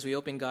As we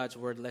open God's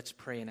Word, let's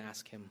pray and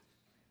ask Him.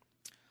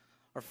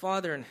 Our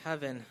Father in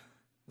heaven,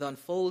 the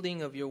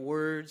unfolding of your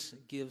words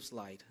gives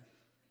light.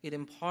 It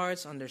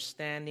imparts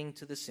understanding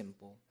to the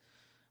simple.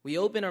 We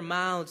open our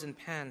mouths and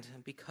pant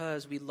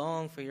because we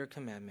long for your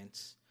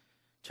commandments.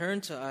 Turn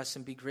to us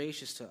and be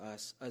gracious to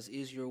us, as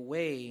is your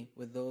way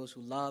with those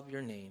who love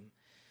your name.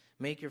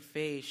 Make your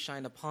face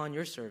shine upon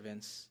your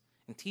servants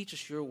and teach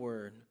us your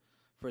word.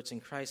 For it's in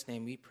Christ's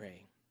name we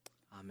pray.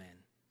 Amen.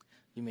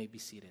 You may be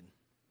seated.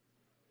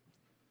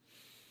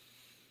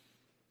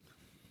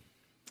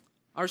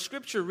 Our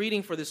scripture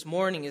reading for this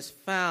morning is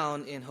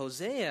found in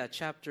Hosea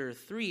chapter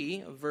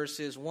 3,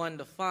 verses 1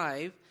 to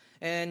 5.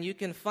 And you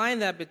can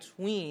find that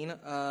between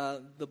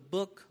the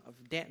book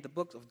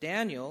of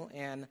Daniel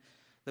and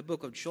the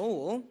book of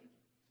Joel.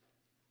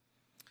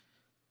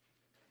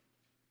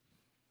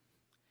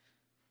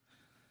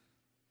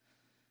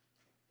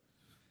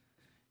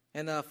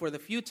 And for the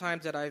few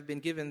times that I've been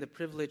given the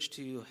privilege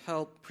to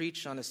help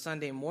preach on a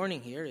Sunday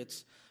morning here,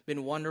 it's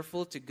been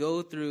wonderful to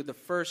go through the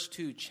first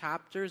two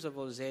chapters of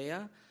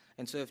Hosea.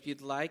 And so if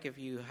you'd like, if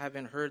you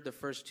haven't heard the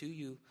first two,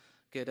 you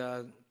could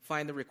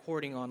find the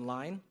recording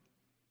online.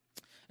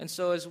 And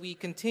so as we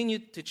continue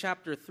to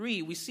chapter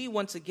 3, we see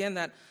once again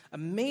that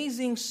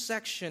amazing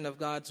section of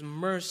God's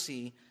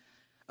mercy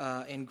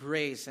and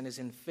grace and his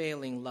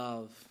unfailing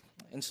love.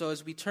 And so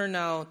as we turn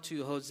now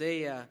to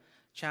Hosea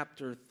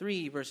chapter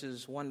 3,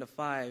 verses 1 to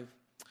 5,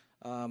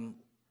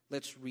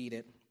 let's read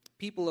it.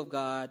 People of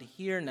God,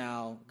 hear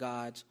now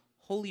God's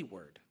holy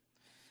word.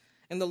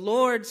 And the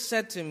Lord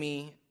said to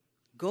me,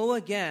 go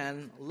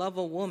again, love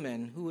a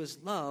woman who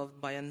is loved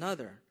by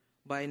another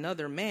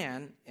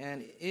man,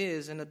 and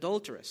is an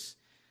adulteress,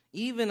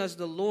 even as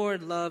the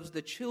Lord loves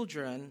the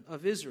children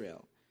of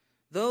Israel.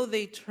 Though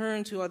they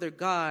turn to other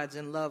gods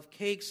and love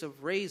cakes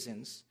of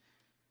raisins,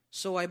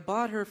 so I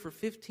bought her for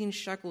 15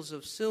 shekels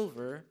of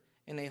silver,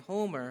 and a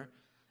homer,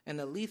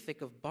 and a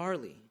lethek of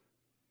barley.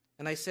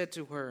 And I said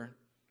to her,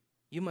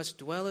 you must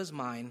dwell as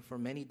mine for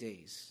many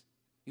days.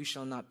 You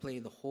shall not play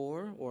the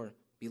whore or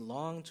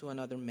belong to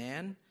another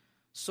man.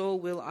 So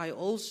will I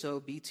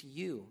also be to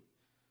you.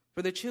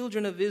 For the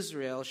children of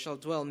Israel shall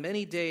dwell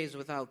many days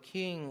without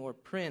king or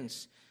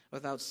prince,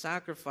 without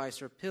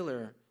sacrifice or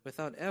pillar,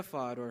 without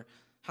ephod or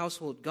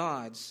household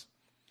gods.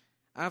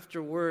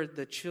 Afterward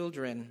the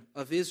children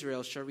of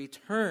Israel shall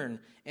return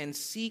and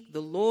seek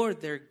the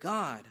Lord their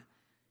God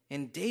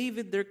and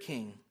David their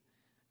king.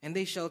 And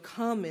they shall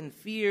come in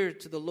fear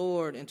to the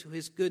Lord and to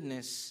his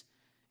goodness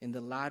in the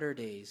latter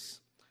days.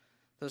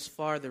 Thus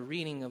far, the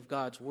reading of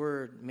God's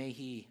word, may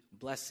he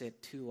bless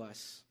it to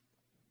us.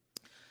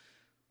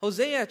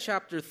 Hosea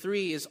chapter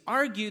 3 is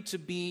argued to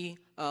be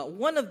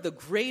one of the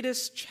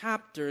greatest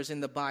chapters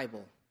in the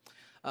Bible.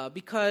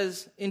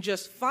 Because in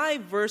just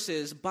 5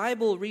 verses,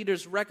 Bible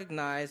readers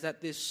recognize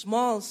that this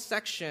small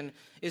section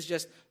is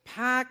just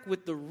packed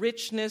with the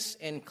richness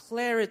and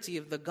clarity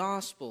of the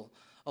gospel,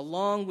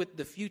 along with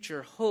the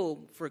future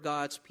hope for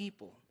God's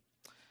people.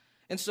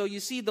 And so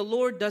you see, the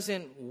Lord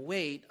doesn't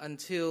wait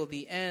until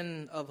the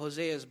end of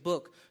Hosea's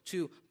book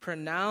to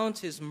pronounce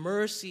his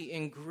mercy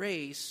and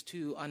grace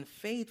to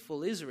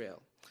unfaithful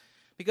Israel.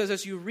 Because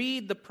as you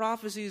read the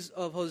prophecies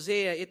of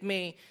Hosea, it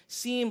may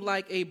seem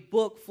like a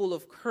book full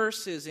of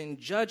curses and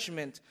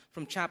judgment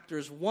from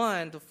chapters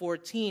 1 to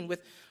 14,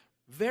 with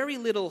very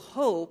little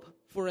hope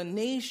for a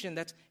nation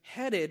that's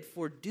headed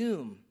for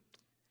doom.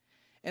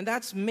 And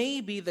that's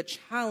maybe the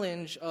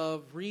challenge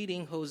of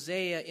reading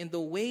Hosea in the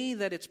way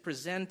that it's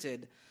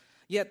presented.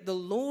 Yet the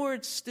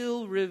Lord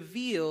still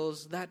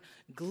reveals that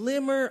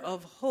glimmer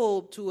of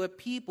hope to a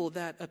people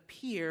that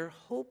appear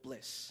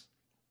hopeless.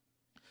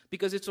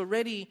 Because it's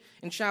already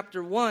in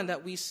chapter 1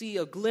 that we see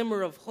a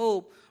glimmer of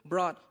hope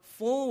brought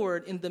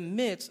forward in the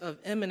midst of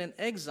imminent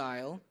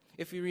exile.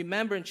 If you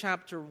remember in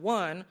chapter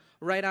 1,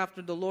 right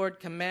after the Lord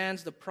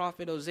commands the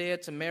prophet Hosea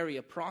to marry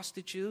a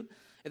prostitute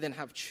and then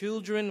have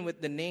children with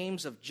the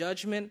names of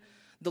judgment,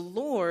 the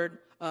Lord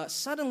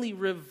suddenly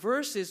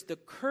reverses the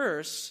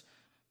curse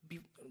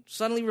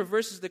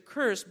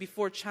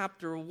before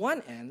chapter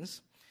 1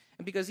 ends.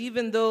 And because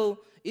even though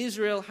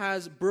Israel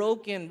has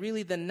broken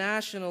really the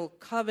national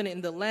covenant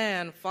in the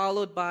land,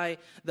 followed by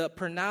the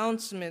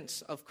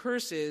pronouncements of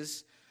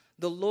curses,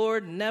 the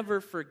Lord never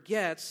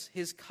forgets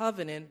his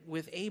covenant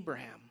with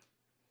Abraham.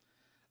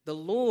 The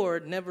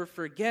Lord never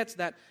forgets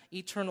that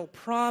eternal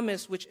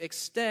promise which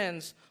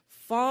extends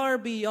far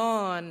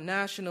beyond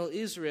national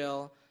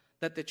Israel,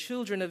 that the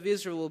children of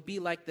Israel will be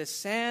like the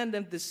sand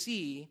of the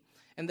sea,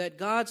 and that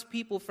God's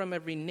people from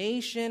every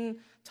nation,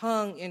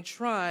 tongue, and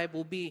tribe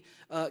will be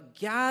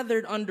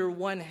gathered under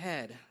one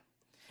head.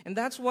 And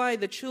that's why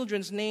the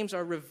children's names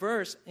are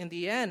reversed at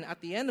the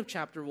end of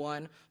chapter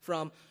 1,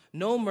 from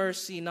no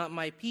mercy, not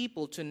my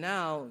people, to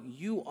now,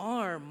 you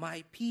are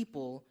my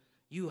people,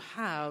 you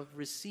have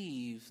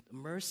received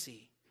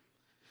mercy.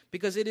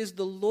 Because it is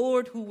the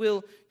Lord who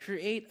will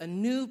create a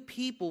new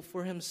people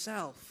for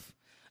himself,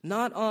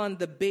 not on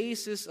the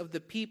basis of the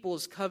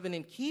people's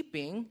covenant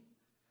keeping,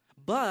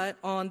 but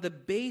on the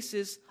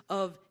basis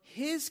of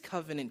his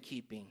covenant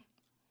keeping.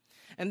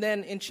 And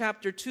then in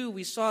chapter 2,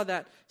 we saw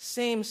that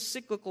same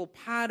cyclical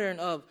pattern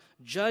of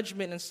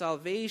judgment and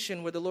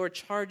salvation where the Lord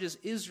charges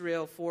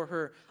Israel for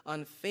her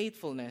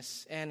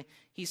unfaithfulness. And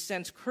he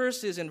sends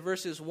curses in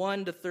verses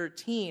 1 to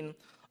 13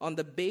 on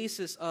the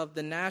basis of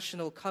the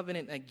national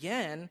covenant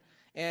again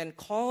and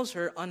calls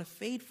her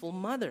unfaithful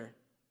mother.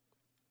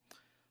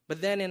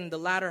 But then in the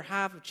latter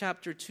half of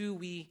chapter 2,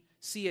 we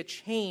see a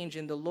change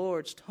in the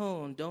Lord's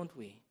tone, don't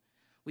we?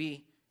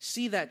 We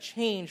see that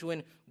change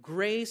when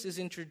grace is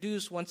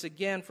introduced once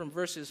again from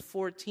verses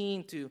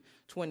 14 to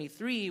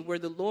 23, where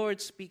the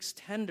Lord speaks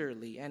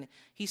tenderly and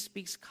he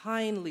speaks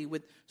kindly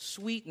with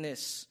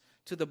sweetness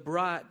to the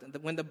bride.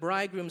 When the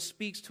bridegroom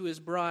speaks to his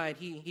bride,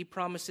 he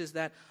promises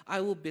that I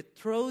will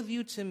betroth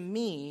you to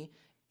me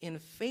in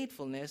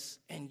faithfulness,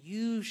 and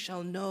you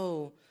shall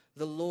know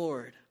the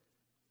Lord.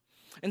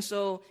 And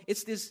so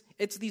it's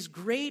these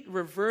great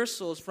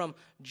reversals from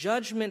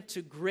judgment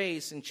to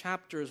grace in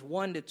chapters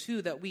 1 to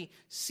 2 that we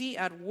see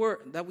at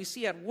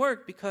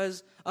work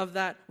because of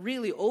that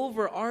really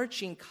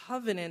overarching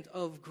covenant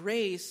of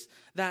grace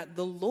that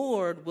the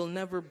Lord will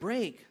never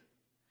break.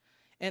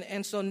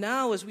 And so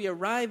now as we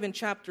arrive in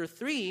chapter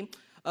 3,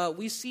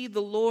 we see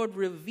the Lord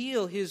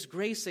reveal his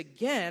grace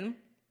again,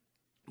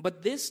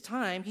 but this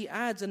time he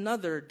adds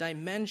another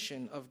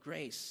dimension of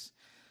grace.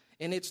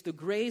 And it's the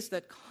grace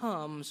that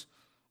comes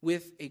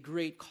with a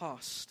great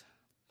cost.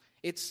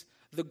 It's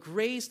the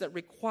grace that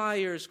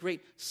requires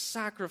great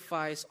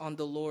sacrifice on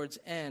the Lord's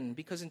end.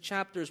 Because in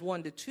chapters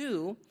 1 to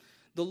 2,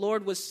 the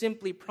Lord was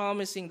simply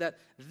promising that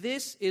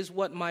this is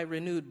what my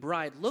renewed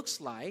bride looks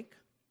like.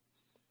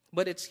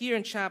 But it's here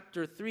in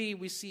chapter 3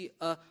 we see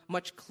a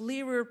much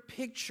clearer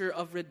picture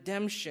of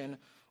redemption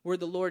where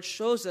the Lord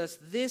shows us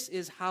this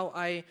is how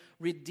I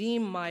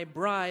redeem my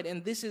bride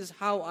and this is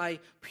how I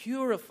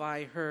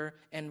purify her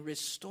and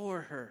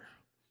restore her.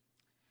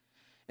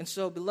 And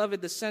so,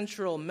 beloved, the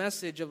central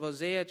message of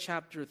Hosea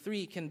chapter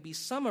 3 can be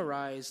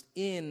summarized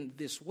in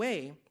this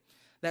way,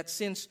 that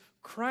since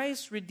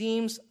Christ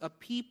redeems his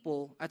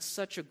people at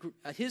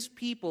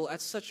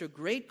such a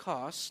great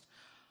cost,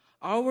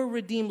 our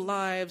redeemed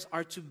lives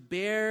are to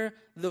bear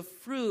the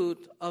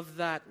fruit of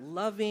that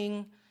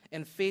loving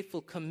and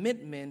faithful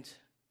commitment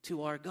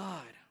to our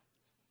God.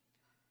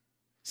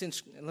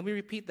 Let me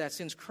repeat that.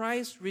 Since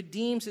Christ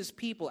redeems his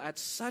people at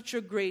such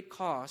a great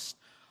cost,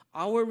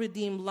 our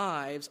redeemed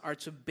lives are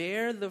to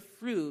bear the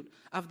fruit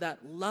of that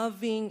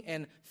loving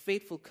and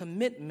faithful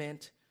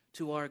commitment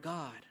to our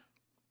God.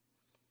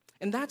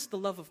 And that's the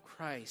love of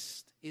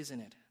Christ, isn't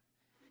it?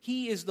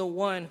 He is the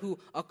one who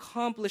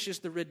accomplishes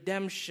the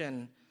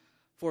redemption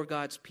for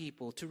God's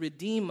people, to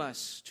redeem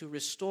us, to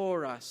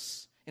restore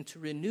us, and to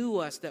renew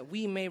us that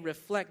we may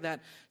reflect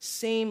that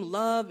same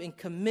love and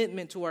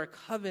commitment to our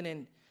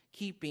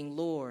covenant-keeping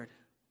Lord.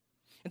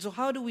 And so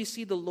how do we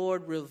see the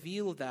Lord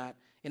reveal that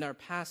in our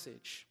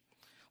passage?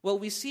 Well,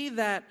 we see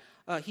that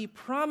he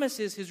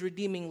promises his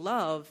redeeming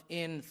love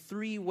in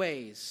 3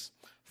 ways.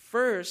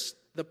 First,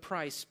 the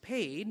price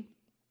paid,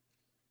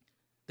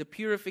 the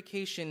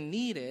purification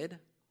needed,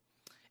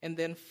 and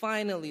then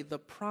finally, the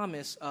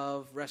promise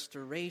of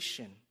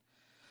restoration.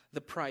 The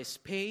price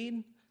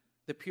paid,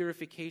 the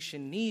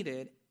purification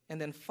needed,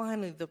 and then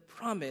finally, the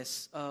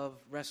promise of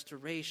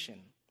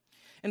restoration.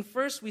 And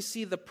first, we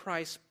see the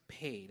price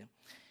paid.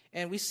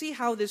 And we see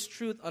how this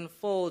truth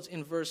unfolds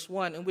in verse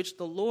 1, in which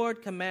the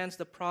Lord commands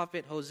the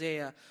prophet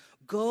Hosea,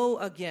 "Go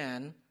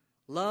again,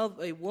 love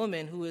a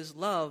woman who is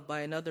loved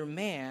by another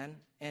man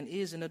and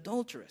is an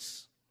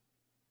adulteress."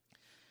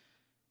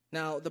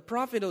 Now, the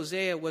prophet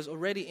Hosea was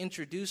already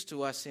introduced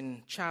to us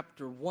in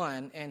chapter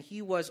 1, and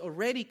he was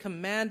already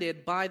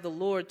commanded by the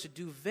Lord to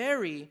do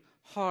very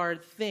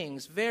hard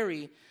things,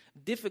 very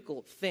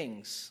difficult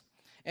things.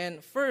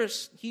 And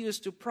first, he is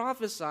to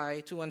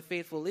prophesy to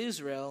unfaithful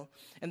Israel.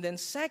 And then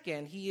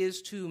second, he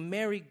is to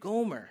marry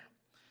Gomer,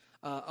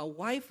 a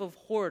wife of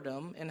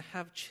whoredom, and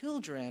have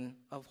children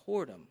of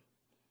whoredom.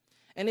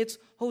 And it's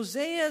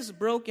Hosea's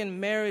broken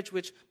marriage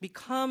which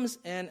becomes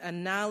an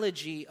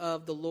analogy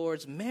of the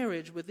Lord's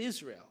marriage with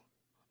Israel,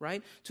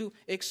 right? To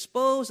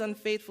expose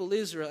unfaithful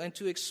Israel and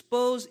to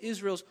expose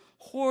Israel's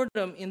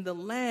whoredom in the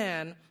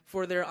land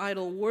for their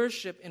idol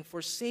worship and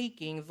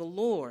forsaking the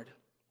Lord.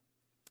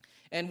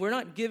 And we're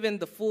not given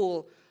the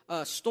full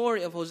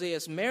story of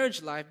Hosea's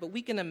marriage life, but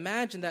we can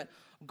imagine that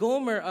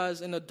Gomer,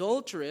 as an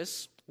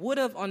adulteress, would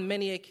have on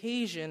many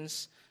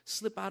occasions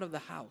slipped out of the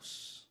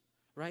house,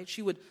 right?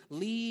 She would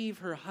leave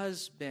her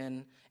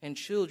husband and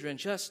children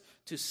just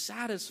to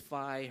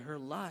satisfy her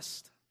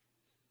lust.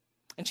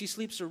 And she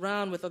sleeps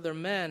around with other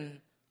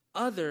men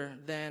other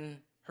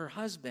than her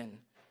husband.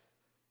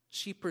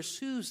 She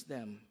pursues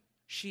them.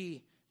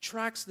 She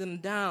tracks them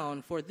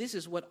down, for this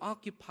is what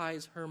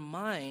occupies her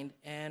mind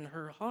and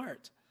her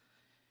heart.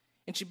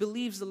 And she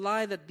believes the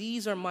lie that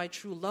these are my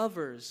true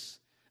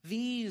lovers.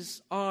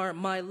 These are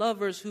my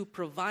lovers who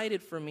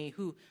provided for me,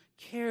 who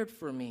cared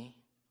for me.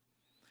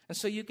 And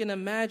so you can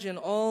imagine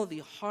all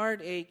the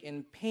heartache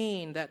and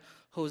pain that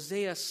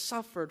Hosea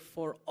suffered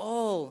for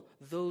all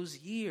those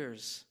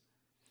years.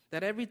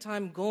 That every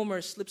time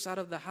Gomer slips out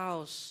of the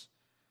house,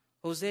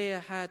 Hosea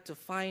had to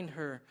find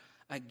her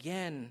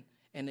again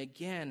and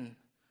again,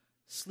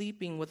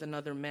 sleeping with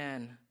another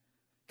man,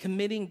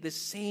 committing the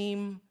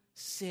same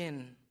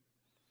sin.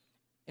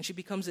 And she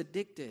becomes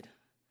addicted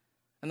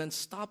and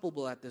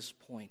unstoppable at this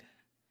point.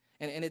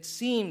 And it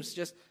seems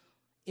just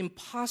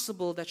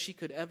impossible that she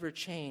could ever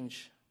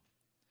change.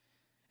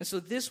 And so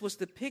this was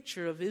the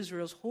picture of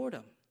Israel's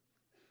whoredom.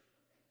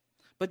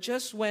 But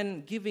just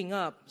when giving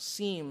up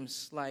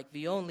seems like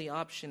the only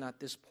option at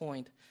this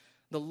point,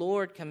 the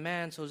Lord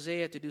commands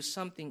Hosea to do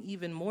something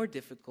even more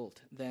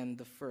difficult than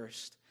the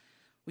first.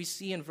 We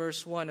see in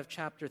verse 1 of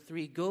chapter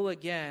 3, "Go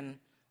again,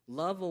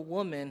 love a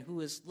woman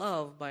who is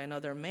loved by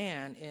another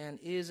man and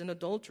is an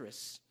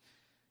adulteress,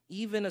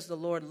 even as the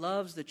Lord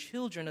loves the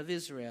children of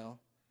Israel,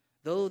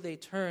 though they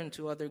turn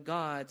to other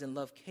gods and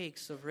love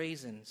cakes of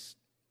raisins."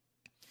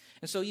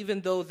 And so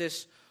even though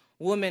this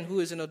woman who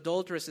is an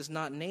adulteress is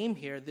not named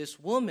here, this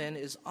woman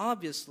is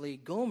obviously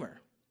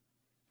Gomer.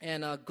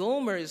 And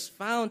Gomer is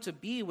found to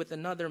be with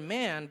another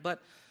man,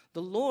 but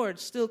the Lord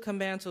still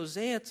commands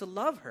Hosea to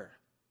love her.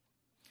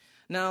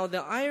 Now,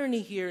 the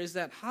irony here is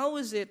that how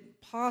is it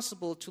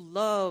possible to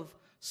love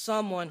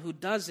someone who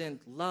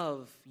doesn't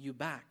love you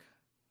back?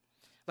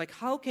 Like,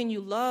 how can you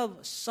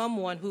love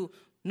someone who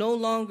no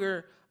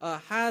longer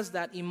has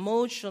that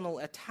emotional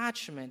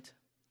attachment?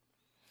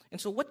 And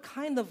so what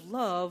kind of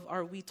love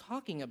are we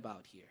talking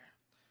about here?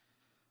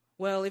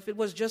 Well, if it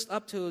was just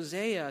up to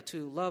Hosea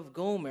to love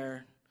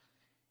Gomer,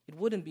 it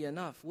wouldn't be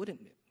enough,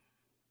 wouldn't it?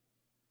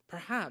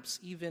 Perhaps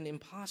even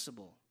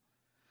impossible.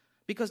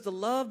 Because the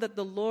love that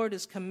the Lord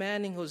is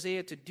commanding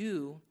Hosea to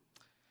do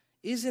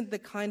isn't the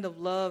kind of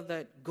love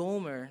that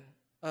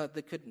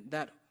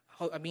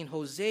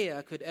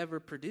Hosea could ever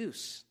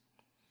produce.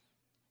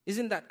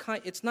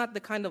 It's not the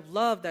kind of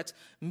love that's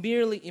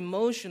merely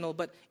emotional,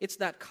 but it's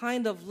that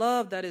kind of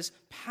love that is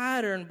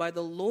patterned by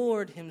the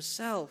Lord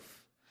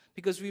himself.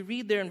 Because we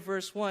read there in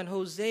verse 1,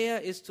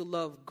 Hosea is to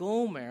love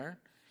Gomer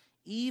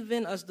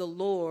even as the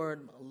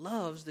Lord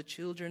loves the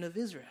children of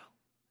Israel.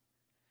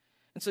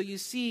 And so you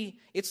see,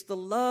 it's the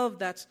love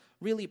that's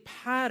really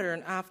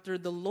patterned after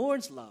the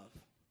Lord's love.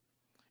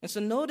 And so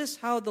notice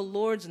how the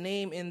Lord's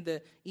name in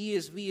the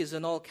ESV is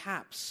in all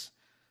caps,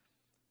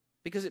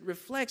 because it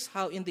reflects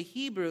how in the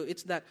Hebrew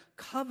it's that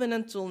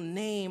covenantal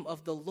name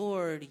of the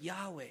Lord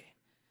Yahweh.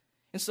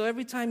 And so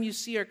every time you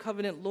see our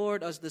covenant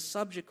Lord as the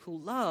subject who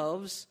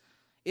loves,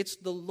 it's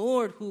the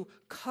Lord who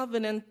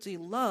covenantally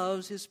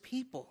loves his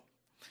people.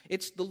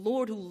 It's the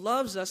Lord who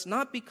loves us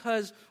not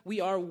because we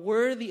are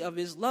worthy of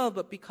his love,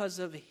 but because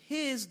of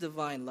his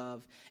divine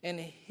love and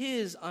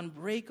his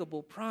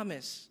unbreakable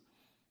promise.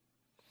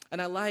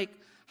 And I like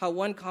how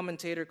one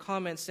commentator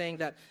comments saying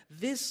that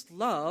this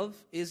love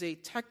is a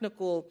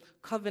technical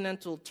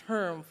covenantal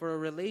term for a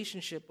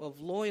relationship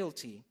of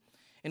loyalty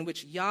in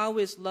which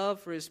Yahweh's love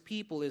for his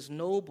people is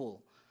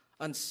noble,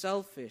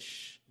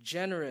 unselfish,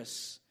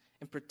 generous,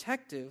 and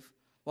protective,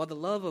 while the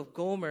love of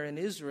Gomer and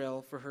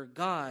Israel for her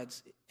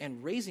gods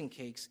and raisin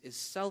cakes is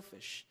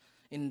selfish,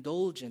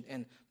 indulgent,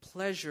 and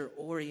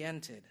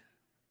pleasure-oriented.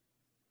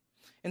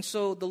 And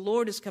so the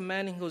Lord is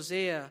commanding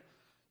Hosea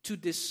to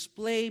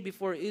display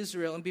before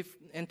Israel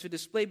and to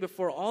display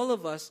before all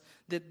of us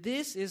that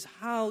this is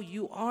how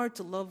you are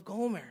to love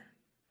Gomer.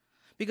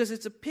 Because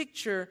it's a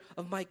picture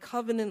of my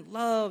covenant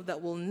love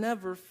that will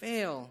never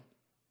fail.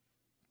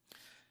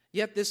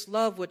 Yet this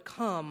love would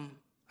come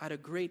at a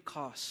great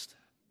cost.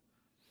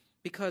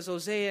 Because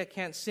Hosea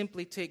can't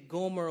simply take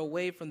Gomer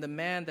away from the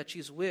man that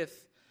she's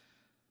with,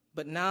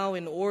 but now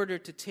in order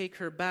to take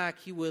her back,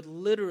 he would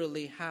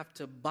literally have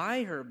to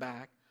buy her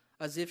back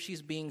as if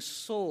she's being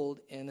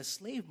sold in a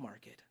slave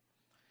market.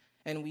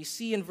 And we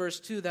see in verse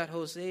 2 that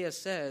Hosea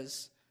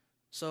says,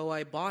 "So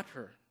I bought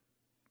her."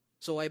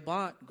 So I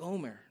bought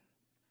Gomer.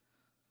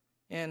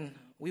 And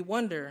we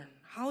wonder,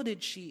 how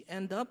did she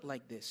end up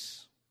like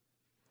this?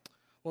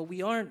 Well,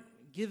 we aren't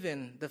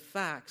given the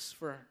facts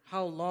for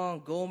how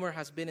long Gomer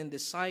has been in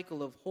this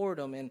cycle of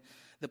whoredom and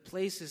the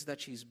places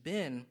that she's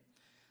been.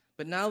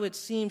 But now it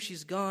seems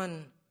she's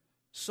gone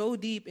so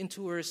deep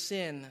into her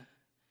sin,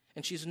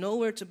 and she's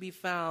nowhere to be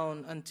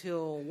found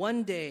until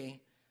one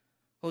day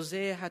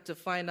Hosea had to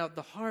find out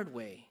the hard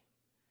way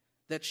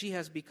that she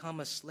has become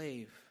a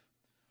slave,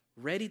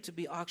 ready to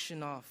be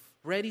auctioned off,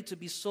 ready to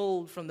be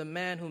sold from the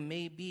man who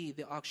may be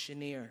the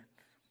auctioneer.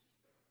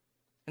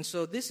 And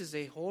so this is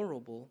a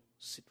horrible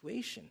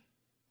situation.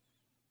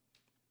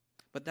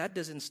 But that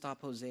doesn't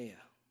stop Hosea.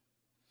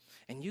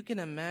 And you can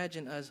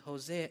imagine as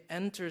Hosea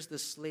enters the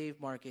slave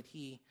market,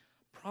 he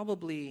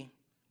probably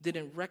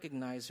didn't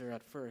recognize her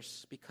at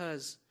first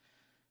because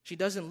she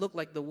doesn't look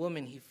like the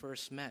woman he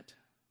first met.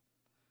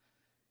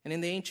 And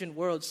in the ancient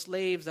world,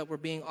 slaves that were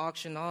being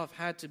auctioned off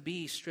had to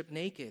be stripped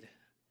naked.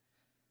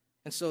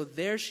 And so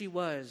there she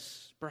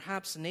was,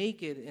 perhaps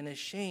naked and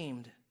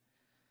ashamed,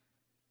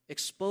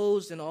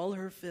 exposed in all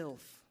her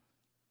filth.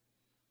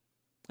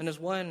 And as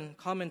one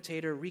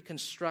commentator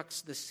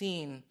reconstructs the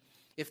scene,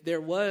 if there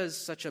was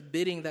such a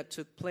bidding that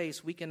took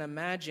place, we can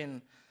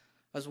imagine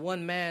as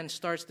one man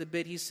starts the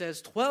bid, he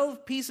says,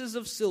 12 pieces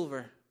of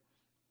silver.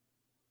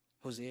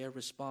 Hosea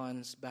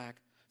responds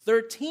back,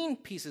 13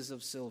 pieces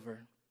of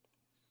silver.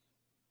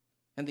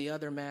 And the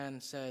other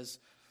man says,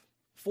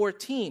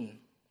 14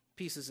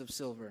 pieces of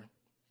silver.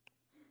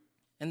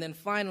 And then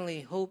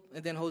finally,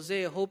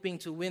 Hosea, hoping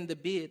to win the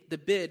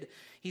bid,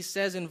 he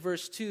says in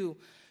verse 2,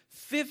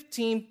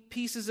 15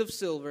 pieces of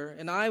silver,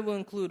 and I will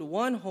include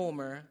 1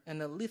 homer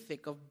and a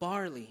lithik of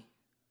barley.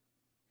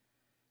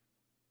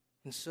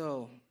 And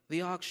so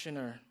the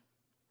auctioneer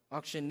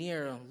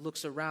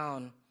looks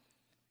around,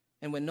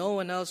 and when no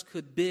one else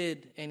could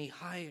bid any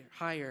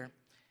higher,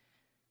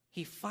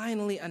 he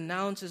finally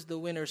announces the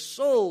winner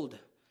sold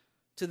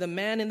to the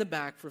man in the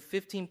back for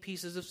 15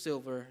 pieces of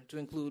silver, to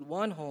include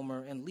 1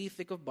 homer and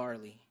lithik of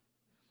barley.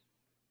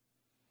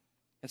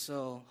 And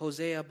so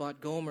Hosea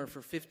bought Gomer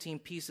for 15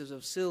 pieces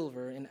of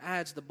silver and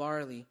adds the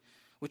barley,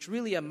 which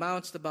really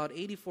amounts to about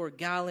 84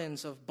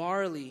 gallons of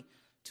barley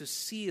to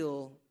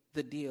seal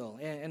the deal.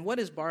 And what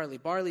is barley?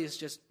 Barley is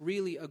just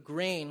really a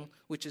grain,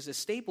 which is a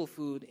staple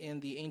food in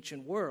the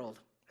ancient world.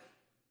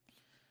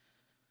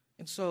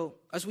 And so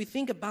as we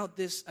think about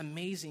this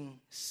amazing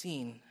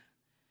scene,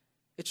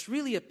 it's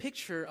really a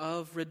picture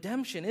of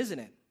redemption, isn't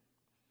it?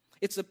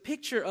 It's a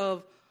picture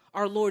of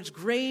our Lord's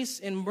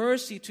grace and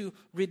mercy to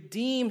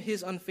redeem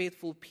his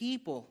unfaithful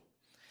people.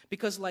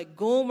 Because like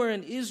Gomer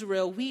and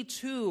Israel, we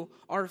too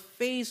are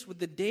faced with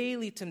the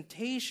daily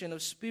temptation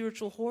of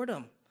spiritual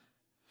whoredom.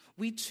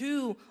 We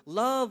too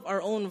love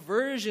our own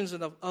versions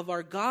of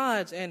our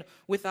gods, and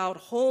without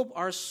hope,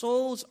 our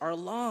souls are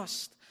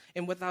lost.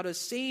 And without a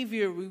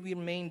Savior, we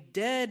remain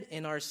dead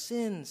in our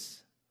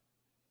sins.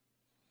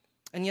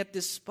 And yet,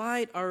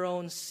 despite our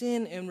own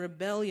sin and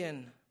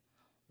rebellion,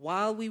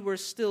 while we were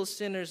still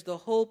sinners, the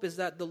hope is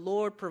that the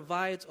Lord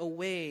provides a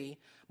way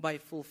by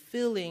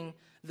fulfilling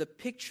the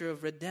picture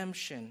of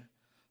redemption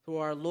through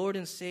our Lord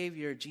and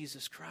Savior,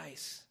 Jesus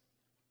Christ.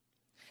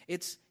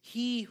 It's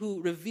He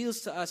who reveals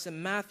to us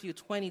in Matthew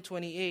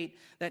 20:28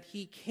 that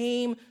He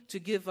came to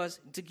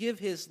give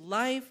His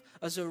life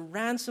as a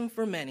ransom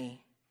for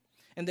many.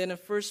 And then in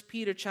 1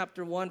 Peter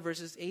chapter 1,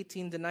 verses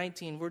 18 to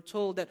 19, we're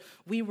told that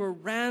we were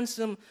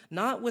ransomed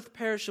not with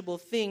perishable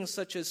things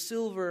such as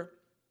silver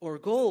or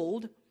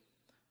gold,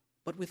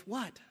 but with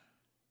what?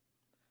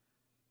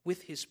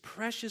 With His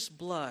precious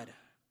blood,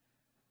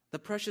 the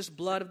precious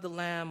blood of the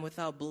Lamb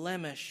without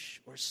blemish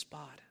or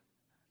spot.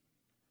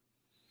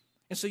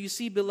 And so you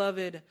see,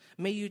 beloved,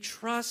 may you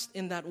trust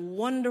in that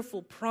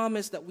wonderful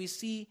promise that we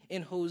see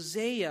in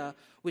Hosea,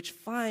 which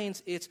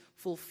finds its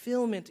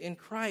fulfillment in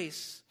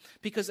Christ.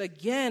 Because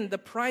again, the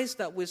price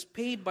that was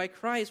paid by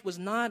Christ was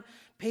not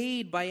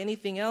paid by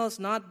anything else,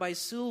 not by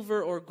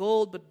silver or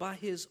gold, but by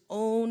His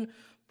own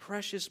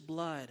precious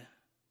blood.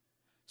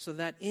 So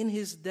that in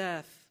His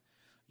death,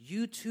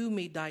 you too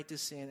may die to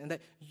sin, and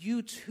that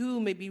you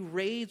too may be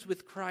raised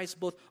with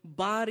Christ, both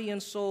body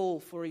and soul,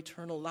 for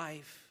eternal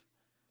life.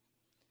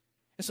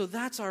 And so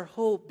that's our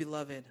hope,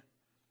 beloved.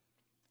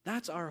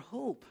 That's our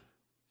hope.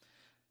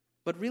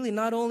 But really,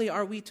 not only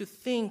are we to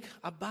think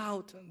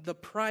about the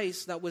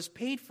price that was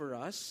paid for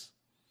us,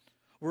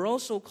 we're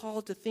also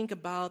called to think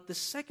about the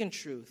second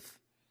truth,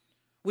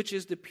 which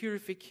is the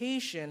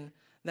purification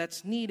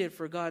that's needed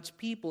for God's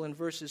people in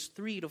verses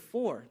 3 to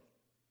 4.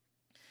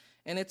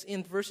 And it's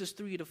in verses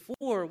 3 to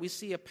 4, we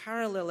see a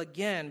parallel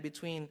again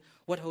between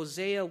what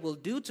Hosea will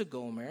do to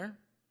Gomer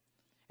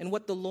and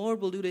what the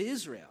Lord will do to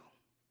Israel.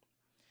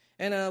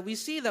 And we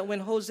see that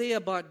when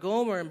Hosea bought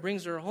Gomer and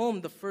brings her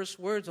home, the first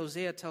words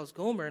Hosea tells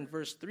Gomer in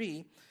verse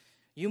 3,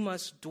 you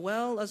must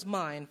dwell as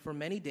mine for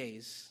many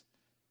days.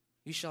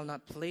 You shall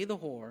not play the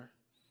whore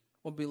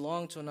or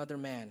belong to another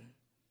man.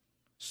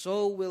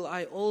 So will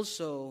I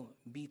also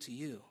be to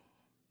you.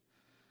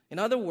 In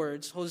other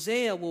words,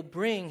 Hosea will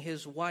bring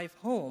his wife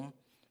home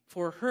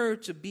for her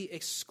to be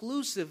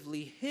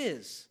exclusively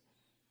his.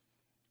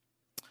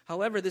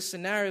 However, this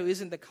scenario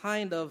isn't the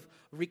kind of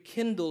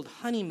rekindled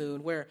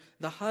honeymoon where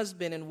the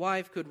husband and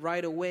wife could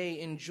right away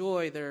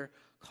enjoy their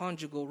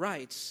conjugal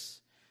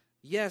rights.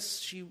 Yes,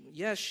 she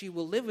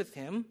will live with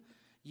him.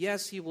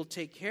 Yes, he will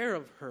take care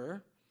of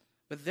her.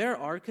 But there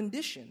are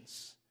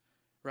conditions,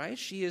 right?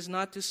 She is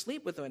not to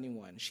sleep with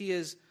anyone. She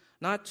is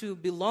not to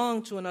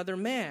belong to another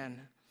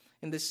man.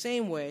 In the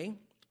same way,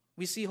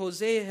 we see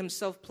Hosea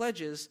himself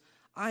pledges,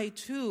 I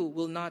too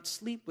will not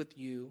sleep with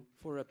you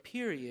for a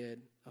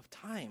period of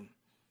time.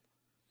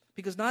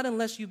 Because not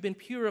unless you've been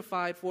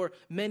purified for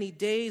many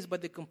days by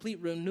the complete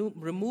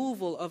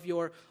removal of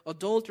your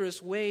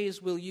adulterous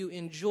ways will you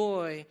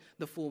enjoy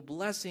the full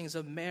blessings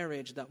of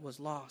marriage that was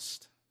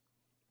lost.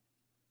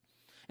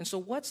 And so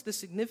what's the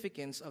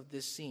significance of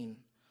this scene?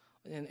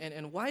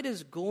 And why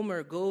does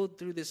Gomer go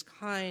through this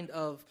kind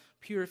of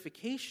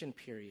purification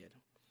period?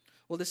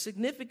 Well, the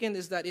significance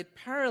is that it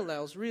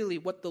parallels really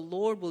what the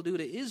Lord will do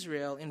to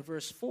Israel in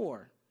verse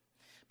 4.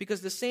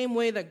 Because the same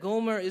way that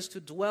Gomer is to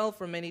dwell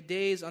for many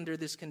days under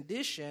this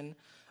condition,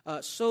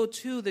 so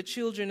too the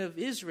children of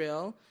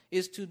Israel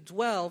is to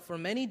dwell for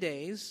many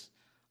days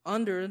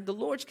under the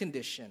Lord's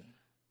condition.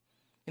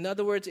 In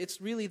other words,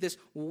 it's really this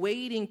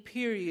waiting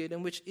period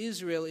in which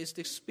Israel is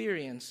to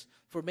experience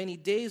for many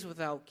days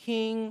without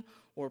king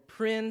or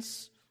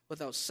prince,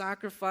 without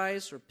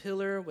sacrifice, or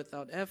pillar,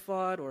 without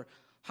ephod, or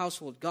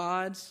household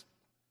gods.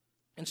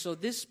 And so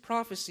this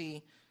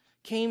prophecy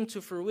came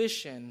to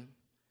fruition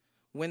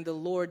when the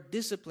Lord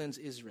disciplines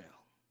Israel,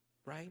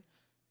 right?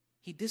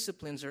 He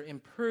disciplines her in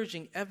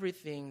purging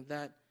everything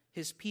that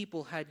his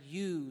people had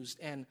used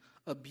and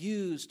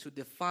abused to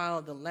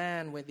defile the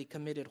land, where they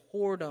committed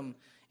whoredom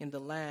in the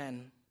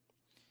land.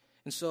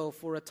 And so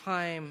for a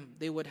time,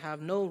 they would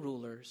have no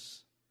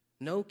rulers,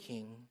 no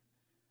king,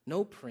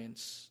 no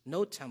prince,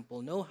 no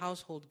temple, no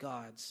household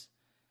gods.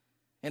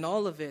 And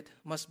all of it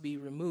must be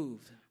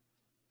removed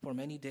for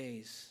many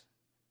days.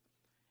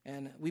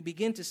 And we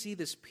begin to see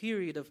this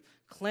period of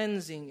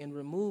cleansing and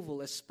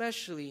removal,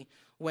 especially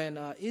when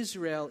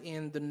Israel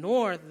in the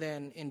north,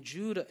 then in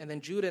Judah, and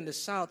then Judah in the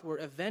south were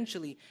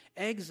eventually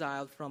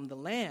exiled from the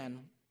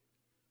land.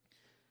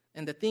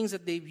 And the things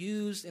that they've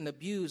used and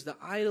abused, the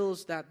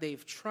idols that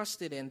they've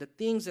trusted in, the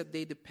things that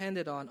they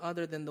depended on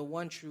other than the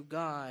one true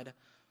God,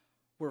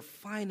 were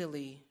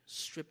finally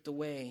stripped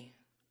away.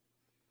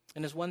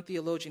 And as one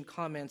theologian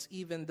comments,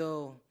 even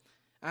though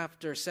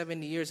after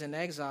 70 years in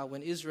exile,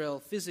 when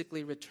Israel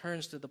physically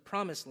returns to the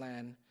promised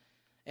land,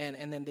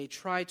 and then they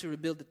try to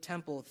rebuild the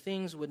temple,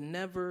 things would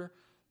never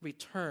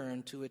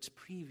return to its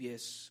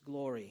previous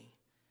glory.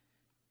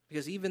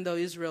 Because even though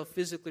Israel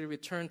physically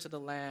returned to the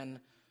land,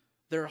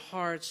 their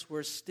hearts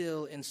were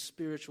still in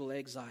spiritual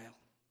exile.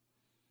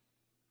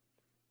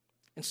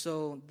 And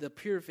so the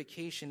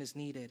purification is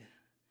needed.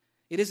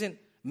 It isn't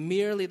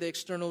merely the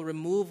external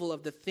removal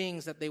of the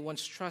things that they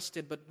once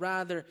trusted, but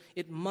rather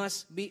it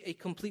must be a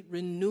complete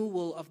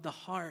renewal of the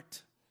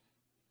heart.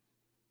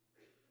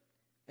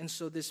 And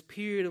so this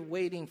period of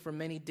waiting for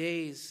many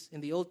days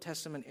in the Old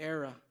Testament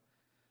era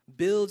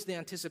builds the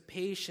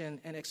anticipation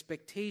and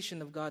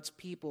expectation of God's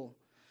people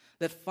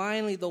that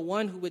finally the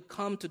one who would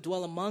come to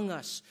dwell among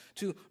us,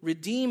 to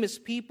redeem his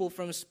people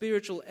from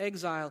spiritual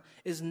exile,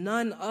 is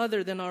none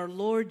other than our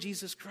Lord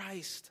Jesus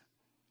Christ.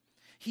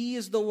 He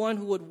is the one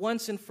who would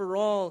once and for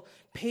all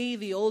pay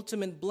the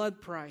ultimate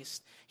blood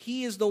price.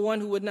 He is the one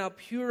who would now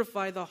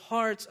purify the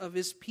hearts of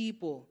his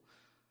people.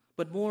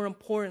 But more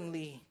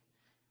importantly,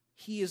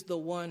 he is the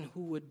one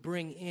who would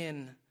bring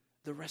in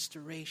the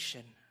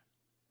restoration.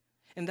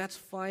 And that's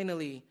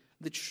finally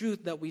the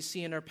truth that we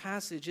see in our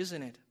passage,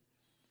 isn't it?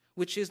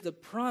 Which is the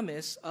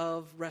promise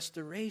of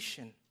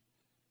restoration.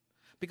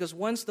 Because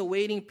once the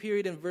waiting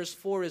period in verse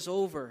 4 is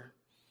over,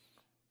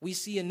 we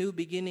see a new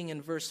beginning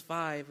in verse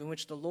 5, in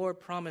which the Lord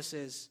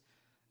promises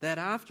that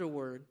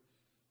afterward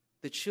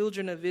the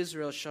children of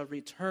Israel shall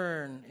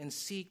return and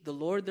seek the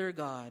Lord their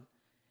God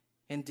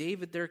and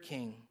David their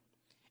king,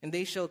 and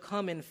they shall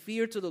come in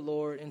fear to the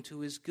Lord and to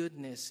his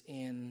goodness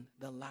in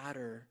the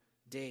latter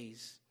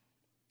days.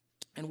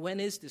 And when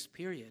is this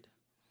period?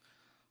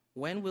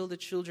 When will the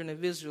children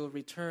of Israel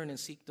return and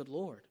seek the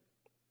Lord?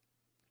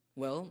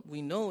 Well,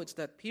 we know it's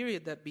that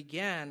period that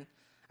began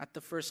at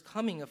the first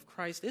coming of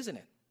Christ, isn't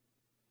it?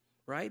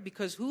 Right?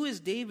 Because who is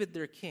David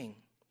their king?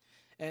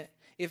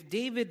 If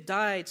David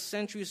died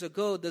centuries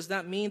ago, does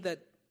that mean that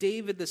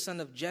David, the son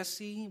of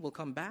Jesse, will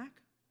come back?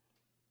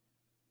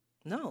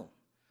 No.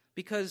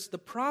 Because the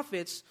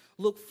prophets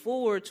look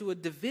forward to a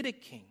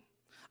Davidic king,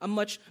 a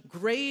much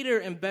greater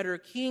and better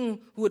king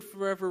who would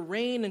forever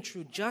reign in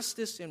true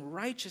justice and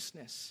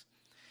righteousness.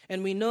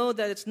 And we know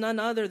that it's none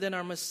other than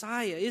our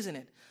Messiah, isn't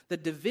it? The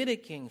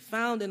Davidic king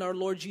found in our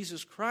Lord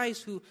Jesus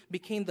Christ, who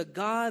became the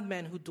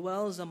God-man who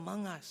dwells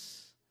among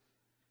us.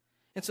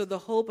 And so the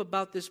hope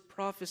about this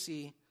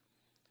prophecy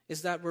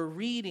is that we're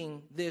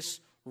reading this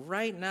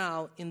right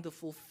now in the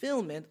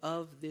fulfillment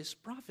of this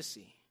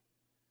prophecy.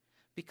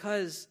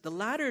 Because the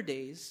latter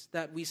days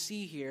that we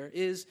see here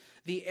is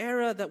the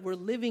era that we're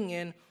living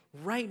in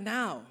right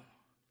now.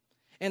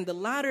 And the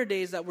latter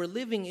days that we're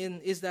living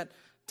in is that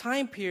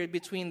time period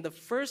between the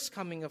first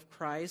coming of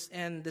Christ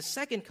and the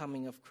second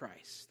coming of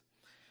Christ.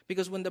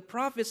 Because when the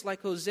prophets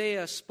like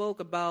Hosea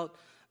spoke about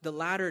the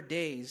latter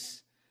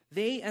days,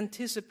 they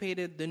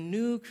anticipated the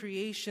new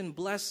creation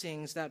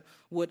blessings that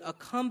would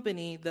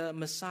accompany the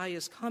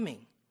Messiah's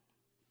coming.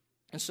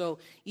 And so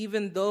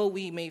even though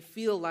we may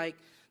feel like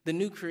the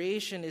new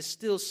creation is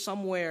still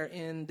somewhere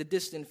in the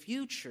distant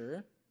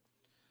future,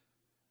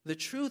 the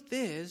truth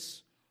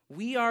is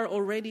we are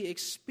already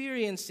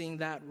experiencing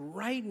that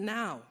right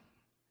now.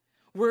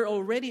 We're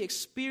already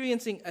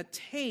experiencing a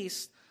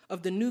taste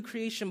of the new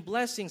creation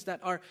blessings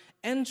that are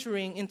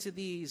entering into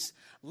these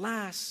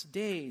last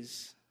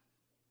days.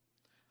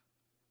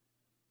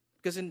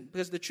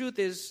 Because the truth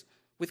is,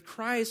 with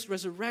Christ's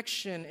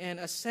resurrection and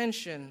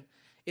ascension,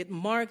 it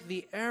marked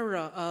the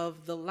era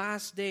of the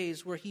last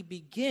days where he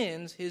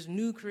begins his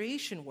new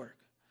creation work,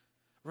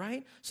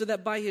 right? So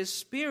that by his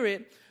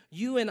Spirit,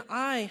 you and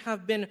I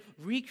have been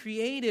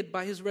recreated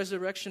by his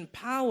resurrection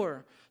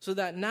power, so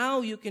that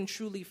now you can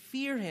truly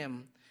fear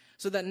him,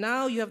 so that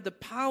now you have the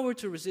power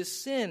to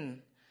resist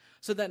sin,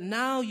 so that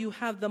now you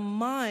have the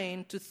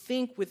mind to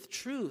think with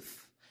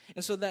truth,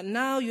 and so that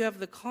now you have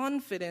the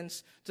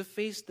confidence to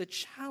face the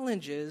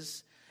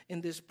challenges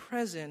in this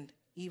present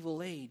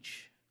evil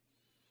age.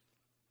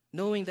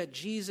 knowing that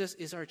Jesus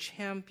is our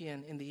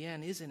champion in the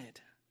end, isn't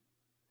it?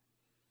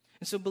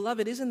 And so,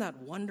 beloved, isn't that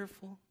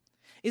wonderful?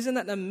 Isn't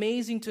that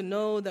amazing to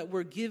know that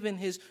we're given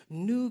his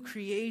new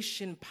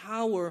creation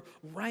power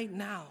right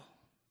now?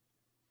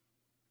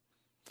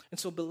 And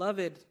so,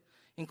 beloved,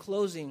 in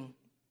closing,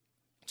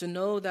 to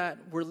know that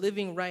we're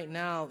living right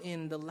now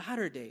in the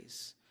latter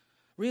days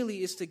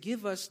really is to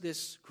give us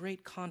this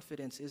great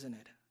confidence, isn't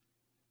it?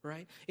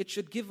 Right? It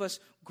should give us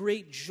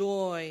great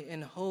joy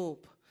and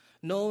hope,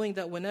 knowing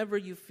that whenever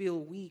you feel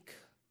weak,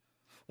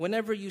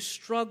 whenever you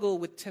struggle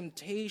with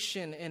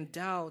temptation and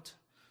doubt,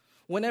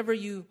 whenever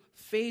you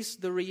face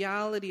the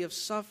reality of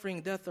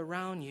suffering, death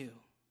around you,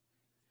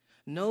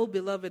 know,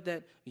 beloved,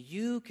 that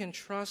you can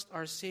trust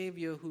our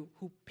Savior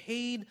who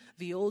paid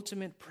the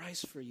ultimate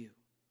price for you,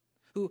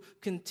 who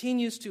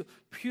continues to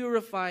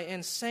purify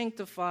and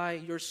sanctify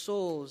your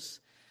souls,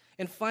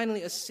 and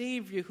finally, a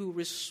Savior who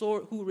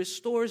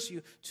restores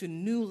you to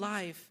new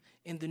life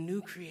in the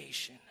new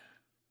creation.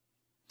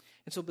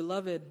 And so,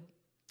 beloved,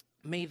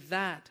 may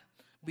that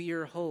be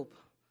your hope,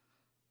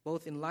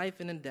 both in life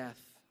and in death,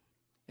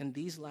 in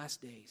these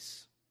last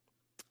days.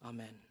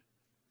 Amen.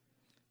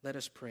 Let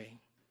us pray.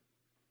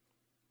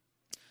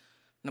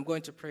 And I'm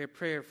going to pray a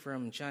prayer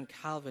from John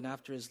Calvin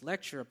after his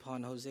lecture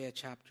upon Hosea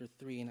chapter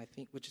 3,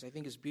 which I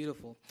think is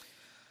beautiful.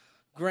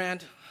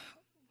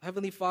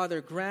 Heavenly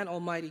Father, grant,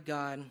 Almighty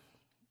God,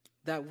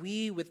 that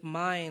we with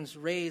minds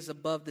raised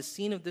above the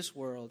scene of this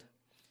world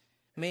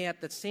may at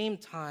the same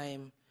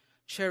time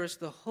cherish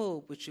the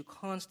hope which you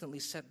constantly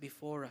set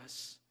before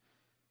us,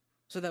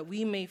 so that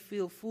we may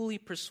feel fully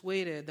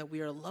persuaded that we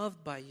are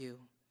loved by you,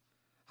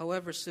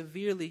 however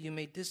severely you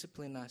may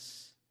discipline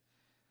us.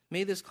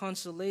 May this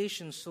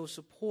consolation so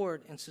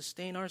support and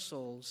sustain our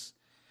souls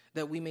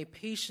that we may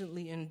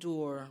patiently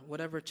endure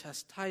whatever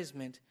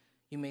chastisement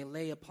you may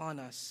lay upon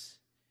us.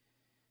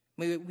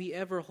 May we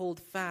ever hold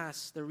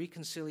fast the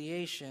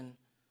reconciliation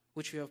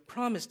which you have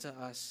promised to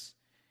us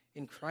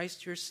in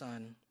Christ your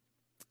Son.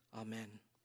 Amen.